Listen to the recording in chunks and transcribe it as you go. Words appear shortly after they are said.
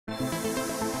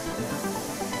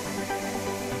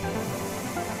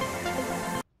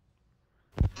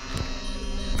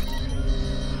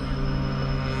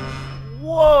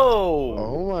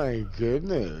my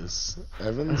goodness.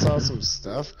 Evan saw some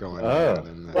stuff going on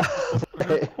in there.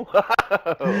 Whoa.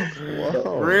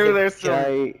 Whoa. There's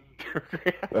some...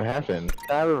 What happened?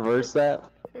 Can I reverse that?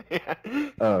 Yeah.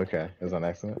 Oh, okay. It was on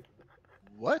accident?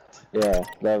 What? Yeah,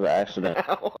 that was an accident.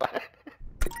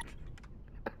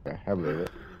 Okay, I believe it.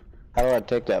 How do I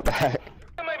take that back?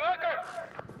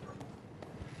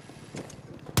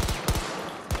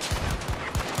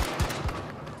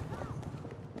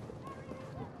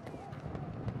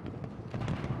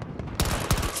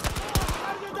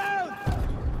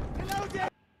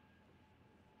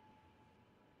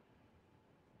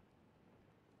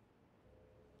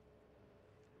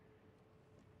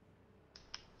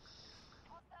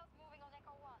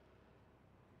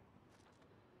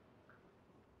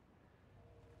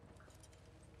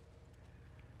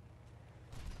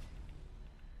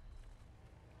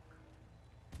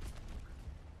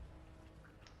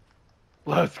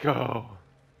 Let's go.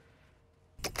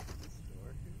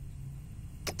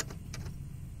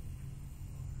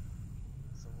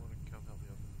 Someone come help me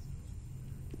open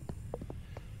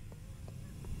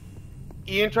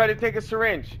this. Ian tried to take a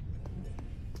syringe.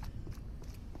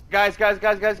 Guys.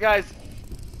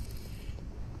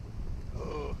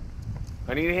 Oh,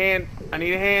 I need a hand.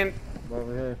 I'm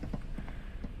over here.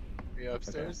 are you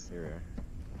upstairs? Okay, here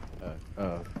we are.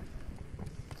 Oh.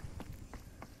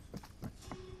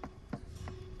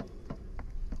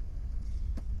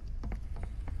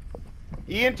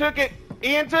 Ian took it.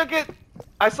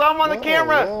 I saw him on the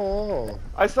camera. Whoa.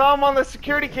 I saw him on the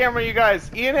security camera, you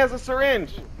guys. Ian has a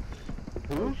syringe.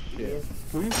 Oh, shit.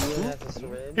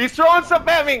 He's throwing stuff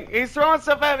at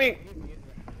me.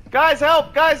 Guys,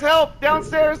 help.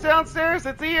 Downstairs.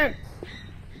 It's Ian.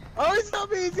 Oh, he's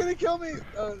not me. He's gonna kill me.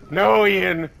 No,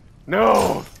 Ian.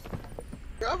 No.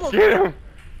 Get him.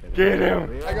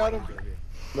 I got him.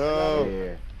 No.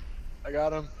 Yeah. I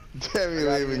got him. Damn you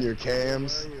leaving your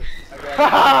cams.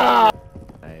 Ha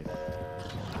Nice.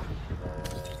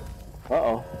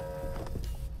 Uh-oh.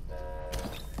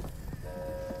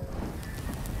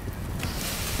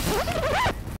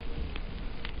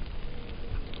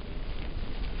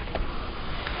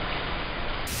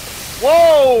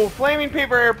 Whoa! Flaming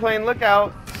paper airplane, look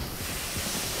out.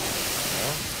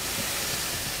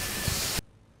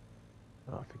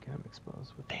 Oh, if you get him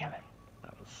exposed. Damn it.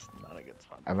 That was not a good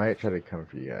spot. I might try to come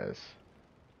for you guys.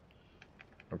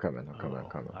 I'm coming.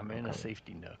 I'm in a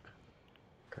safety nook.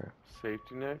 Okay.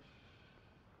 Safety nook.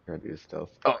 Try to do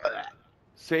stealth. Oh,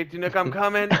 safety nook, I'm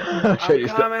coming. Try to do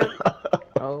stealth.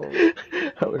 Oh.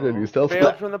 How would I do stealth?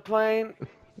 Bailed from the plane.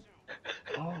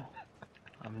 Oh.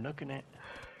 I'm nooking it.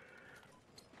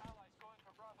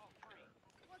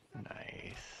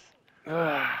 Nice.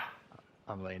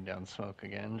 I'm laying down smoke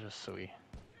again just so we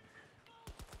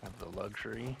have the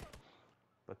luxury.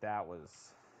 But that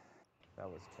was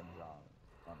Kim Jong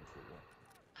untrue.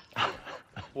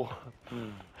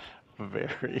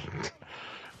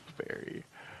 Very.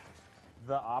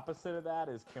 The opposite of that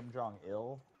is Kim Jong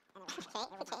Il.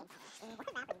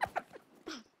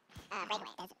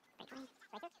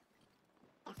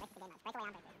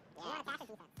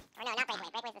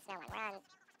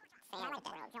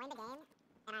 Joined the game,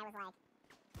 and I was like,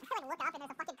 I look up and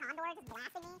there's a fucking condor just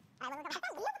blasting me, and I look up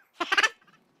and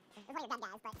I'm like, it was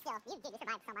one of your dead guys, but still, you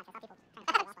survived so much. I saw people trying to follow up on that.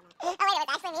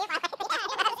 Oh wait,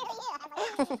 it was actually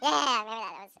me? Yeah, it was you. I was like, yeah, I remember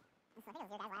that. I think it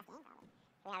was your guys' last game,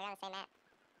 probably. Yeah, we were on the same map. I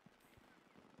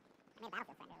made a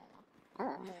Battlefield friend earlier today.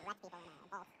 Oh. You wreck people in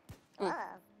a bolt. Oh.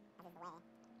 That is the way.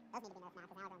 Those need to be nerfed now,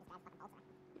 because now we're going this guy's fucking bolter.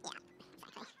 Yeah,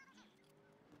 exactly.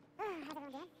 How's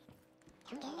everyone doing?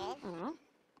 I'm good. Mm-hmm.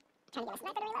 Trying to get a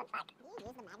sniper to reload, fuck. Do you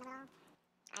use the Magnum at all?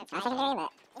 I secondary, but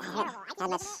it's terrible. I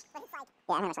can use it, but it's like...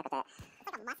 Yeah, I'm gonna suck with that. It's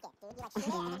like a musket, dude. You like shoot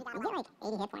it and then you gotta like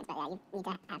 80 hit points, but yeah, you need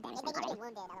to have damage. They need to be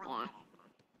wounded, otherwise... Yeah.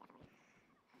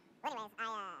 Well, anyways, I'm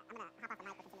gonna hop off the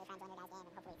mic with continue trying to join your guys' game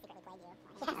and hopefully secretly play you.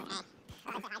 Okay. I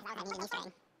like to hide that I need an Easter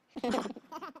egg. Are you guys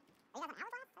an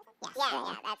hourglass person? Yes.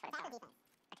 Yeah, that's what it's called. Attack or defense?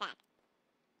 Attack.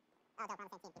 Oh, dope, we're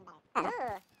on the same team, even better.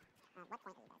 Ooh. What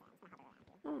point are you guys at? I'm just gonna hover around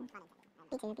you. Not intended.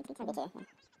 B2.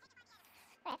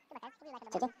 Alright, good luck, guys. We'll be like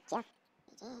a little...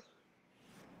 GG.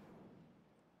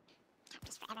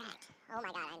 Just forever hacked. Oh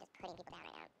my god, I'm just putting people down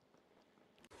right now.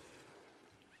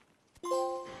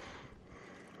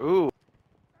 Ooh.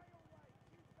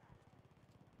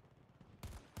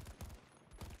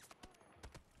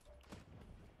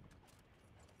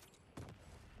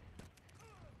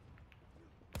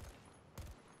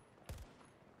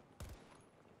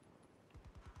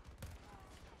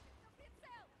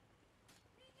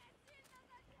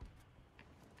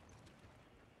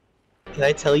 Can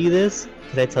I tell you this?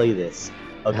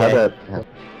 Okay.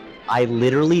 I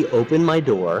literally opened my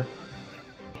door,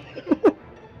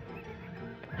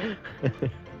 L2,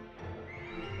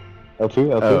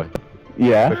 L2. Oh,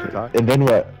 yeah. Push and talk. And then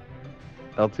what?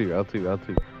 L2, L2,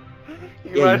 L2.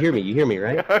 Yeah, you hear me,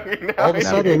 right? All of a I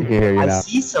sudden, can hear you I now.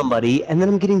 see somebody, and then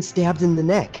I'm getting stabbed in the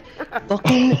neck.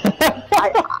 Fucking,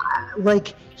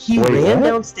 like, he Wait, ran what?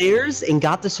 downstairs and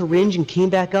got the syringe and came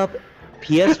back up.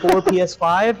 PS4,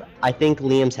 PS5. I think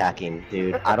Liam's hacking,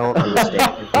 dude. I don't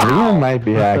understand. Liam might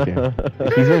be hacking.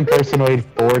 He's been impersonated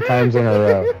 4 times in a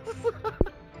row.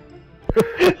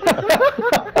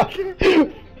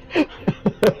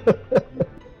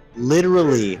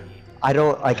 Literally, I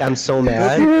don't like. I'm so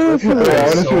mad. Wait, I wanna see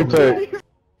so the clip.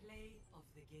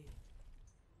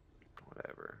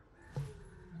 Whatever.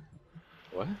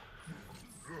 What?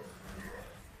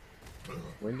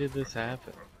 When did this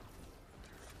happen?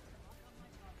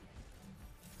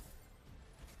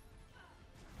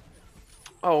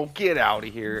 Oh, get out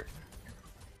of here.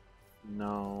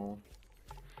 No.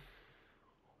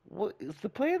 What is the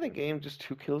play of the game? Just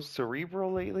who kills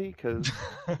Cerebral lately? Because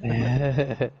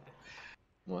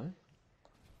What?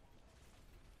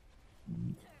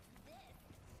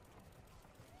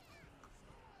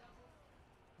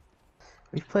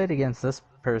 We've played against this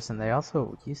person. They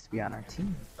also used to be on our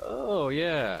team. Oh,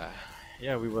 yeah.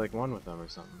 Yeah, we like won with them or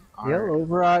something. Yo,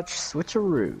 Overwatch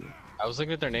switcheroo. I was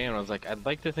looking at their name and I was like, I'd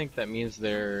like to think that means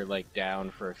they're like down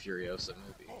for a Furiosa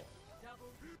movie.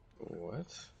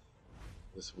 What?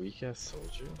 This weak ass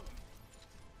soldier?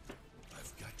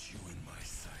 I've got you in my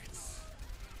sights.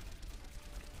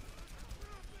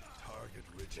 Target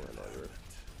rich environment.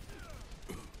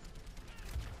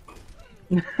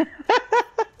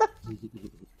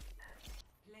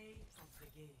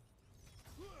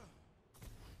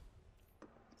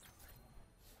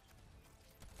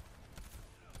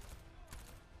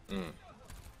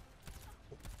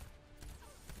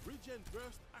 Regen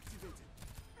burst activated.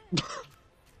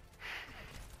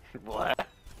 what?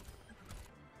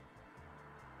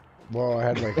 Whoa, I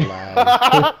had like lag.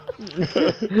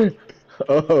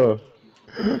 Oh.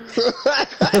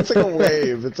 It's like a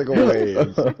wave. It's like a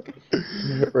wave.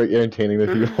 Right, entertaining the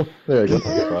people. There I go.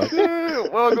 Oh,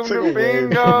 shit. Welcome It's like to a wave.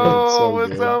 Bingo. It's so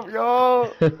What's good. up,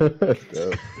 y'all?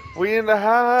 We in the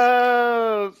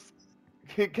house.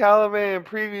 Kid Calaman,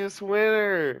 previous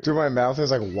winner. Dude, my mouth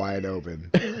is like wide open.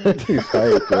 He's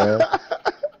hyped, man.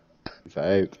 He's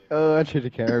hyped. Oh, I changed the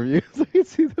camera view so I can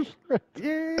see the front.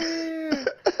 Yeah.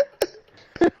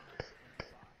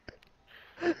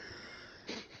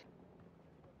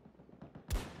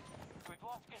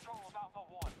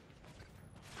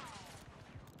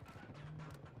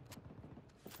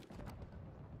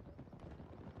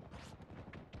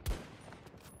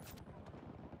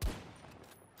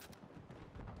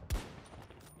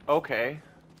 Okay.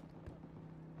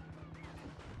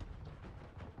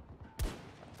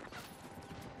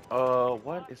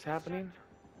 What is happening?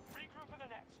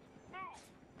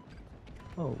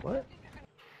 Oh, what?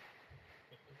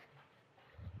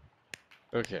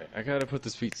 Okay, I gotta put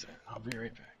this pizza in. I'll be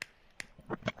right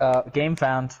back. Game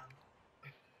found.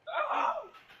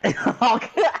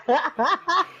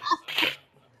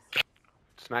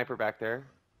 Sniper back there.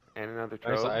 And another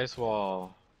There's trope. the ice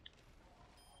wall.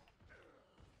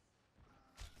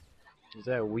 Is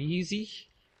that Wheezy?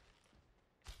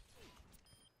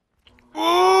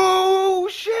 Oh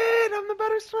shit! I'm the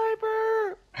better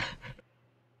sniper.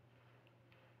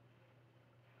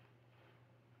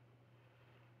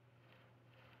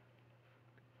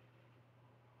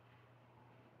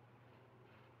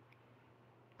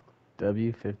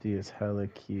 W50 is hella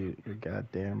cute. You're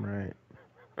goddamn right.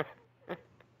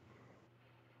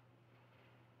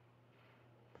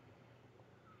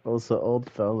 Also, old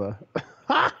fella.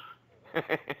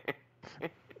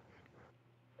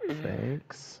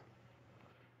 Thanks.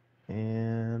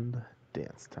 And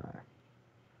dance time.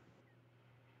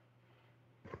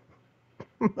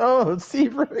 Oh, see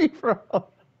Free-From.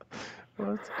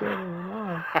 What's going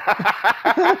on?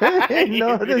 I didn't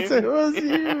notice it was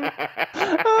you.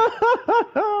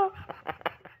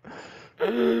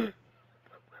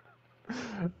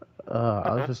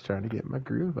 I was just trying to get my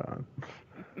groove on.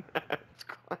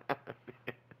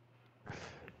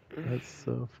 That's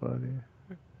so funny.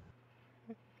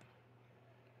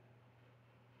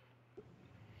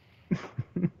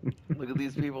 Look at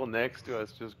these people next to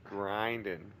us just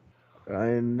grinding.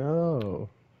 I know.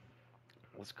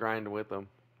 Let's grind with them.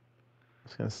 I'm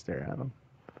just gonna stare at them.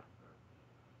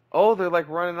 Oh, they're like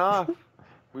running off.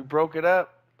 We broke it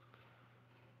up.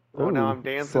 Oh, now I'm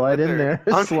dancing. Slide with in her. there.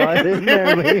 I'm Slide in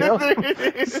there, Leo.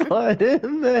 dancing. Slide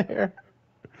in there.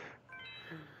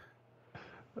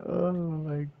 Oh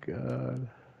my god.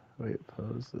 Wait,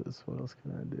 pose this. What else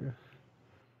can I do?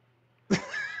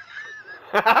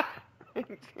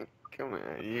 Come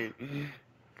on, you.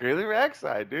 Really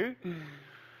backside, dude.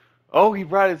 Oh, he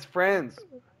brought his friends.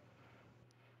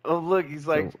 Oh, look, he's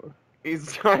like,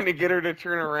 he's trying to get her to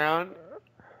turn around.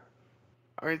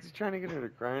 Or is he trying to get her to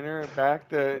grind her back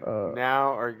to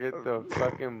now or get the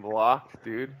fucking blocked,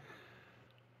 dude?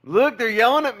 Look, they're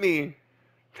yelling at me.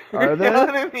 Are they?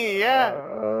 Yelling at me, yeah.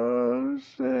 Oh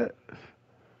shit.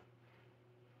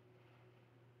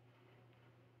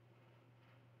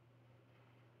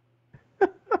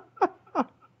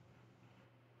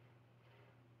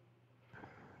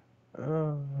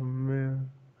 Oh man.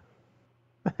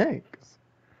 Thanks.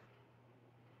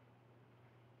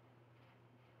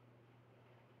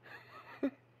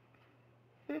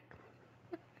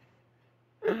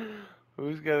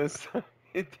 Who's gonna suck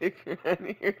a dick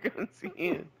around here? Come see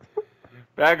him.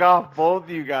 Back off, both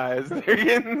you guys. They're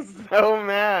getting so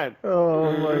mad.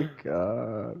 Oh my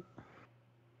god.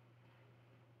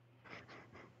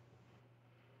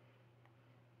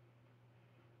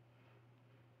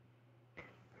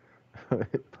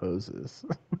 It poses.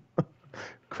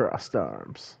 Crossed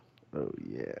arms. Oh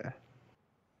yeah.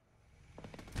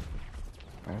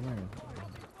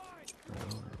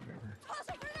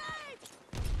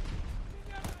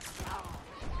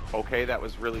 Okay, that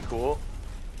was really cool.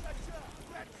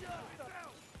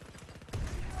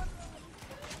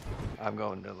 I'm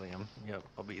going to Liam. Yep,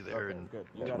 I'll be there Okay, in good.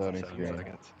 You got 27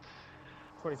 seconds.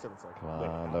 27 seconds. Come Wait,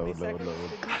 on, how many load, seconds load.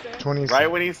 did you say? 20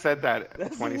 Right when he said that,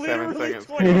 That's 27 literally seconds.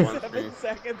 came up on 27 screen.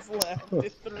 seconds left.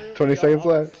 It threw me 20 seconds off.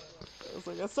 left. I was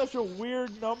like, that's such a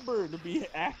weird number to be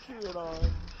accurate on.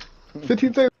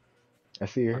 15 seconds. I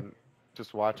see her. I'm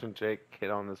just watching Jake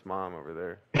hit on this mom over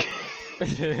there.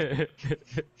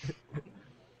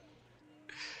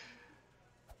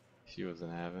 She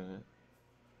wasn't having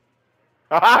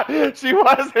it. She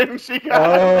wasn't. She got.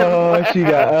 Oh, she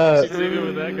got up. She's leaving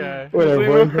with that guy. With her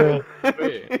boyfriend.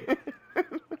 Wait.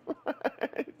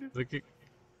 Look at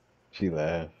She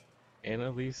left.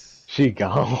 Annalise. She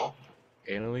gone.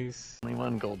 Annalise. Only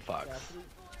one gold fox.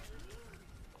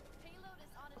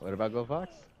 What about Gold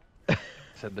Fox?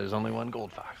 Said there's only one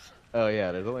gold fox. Oh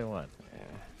yeah, there's only one. Yeah.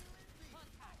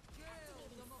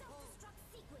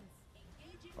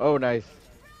 Oh nice.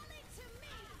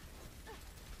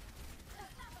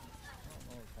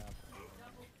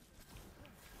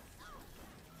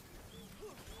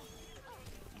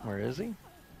 Where is he?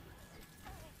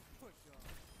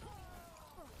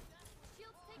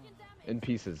 In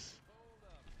pieces.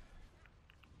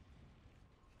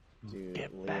 Dude,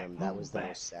 Get Liam, back, that move was the back.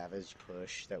 most savage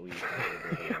push that we've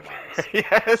ever did in our lives.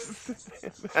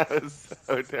 Yes, that was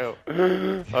so dope.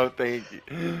 Oh, thank you.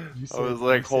 I was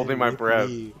like holding my breath.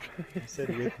 You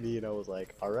said with me, and I was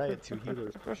like, all right, 2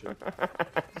 healers pushing.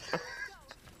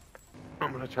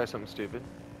 I'm gonna try something stupid.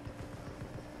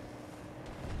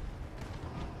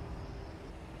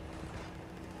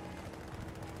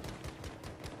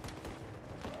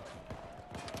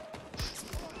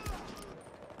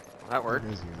 That worked.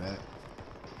 You guys hear that?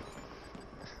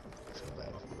 I feel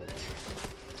bad.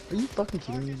 Are you fucking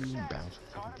kidding me? You bounce.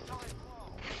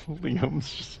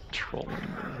 Liam's just trolling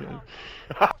me.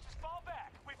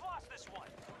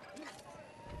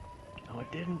 No,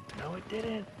 it didn't. No, it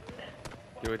didn't.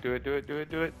 Do it, do it, do it, do it,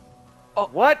 do it. Oh.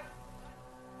 What?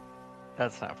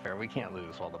 That's not fair. We can't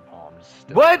lose while the bombs.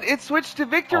 Still What? It switched to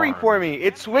victory for armed. me.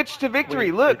 It switched to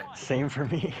victory. Wait, Look. Same for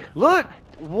me. Look.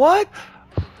 What?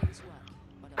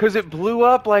 Because it blew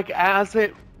up like as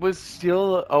it was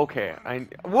still okay. Wait.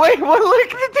 What? Look,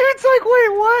 the dude's like,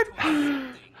 wait, what?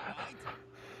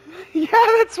 Yeah,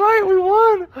 that's right. We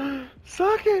won.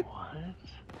 Suck it. What?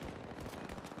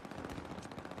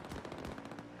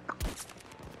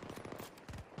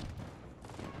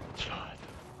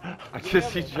 I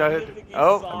just see Judd.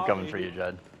 Oh, I'm coming for you,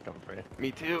 Judd. Coming for you.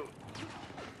 me too.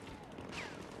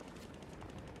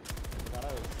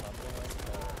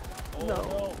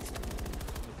 No.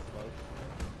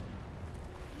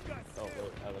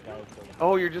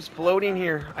 Oh, you're just floating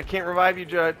here. I can't revive you,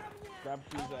 Judd. Grab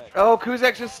Kuzak. Oh,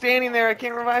 Kuzak's just standing there. I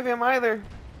can't revive him either.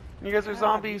 You guys are Yeah,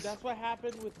 zombies. dude, that's what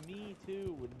happened with me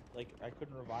too. When like I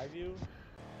couldn't revive you.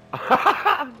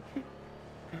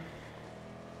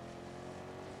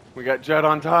 We got Judd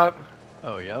on top.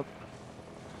 Oh, yep.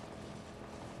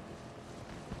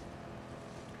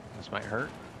 This might hurt.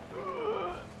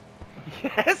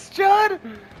 Yes, Judd.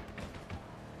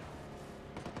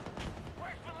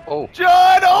 Oh.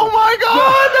 Judd! Oh my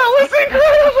God, that was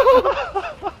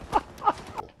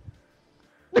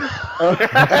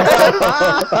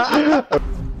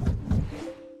incredible!